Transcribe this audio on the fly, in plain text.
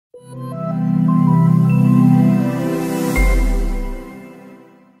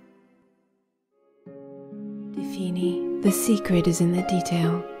Dephini. The secret is in the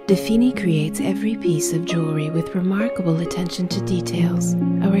detail. Dephini creates every piece of jewelry with remarkable attention to details.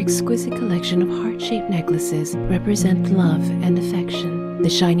 Our exquisite collection of heart-shaped necklaces represent love and affection. The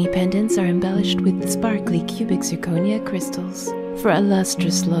shiny pendants are embellished with sparkly cubic zirconia crystals. For a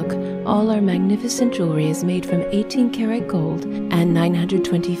lustrous look, all our magnificent jewelry is made from 18-karat gold and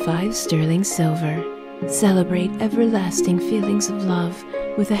 925 sterling silver. Celebrate everlasting feelings of love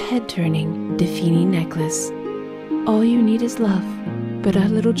with a head-turning Dephini necklace. All you need is love, but our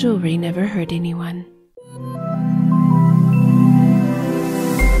little jewelry never hurt anyone.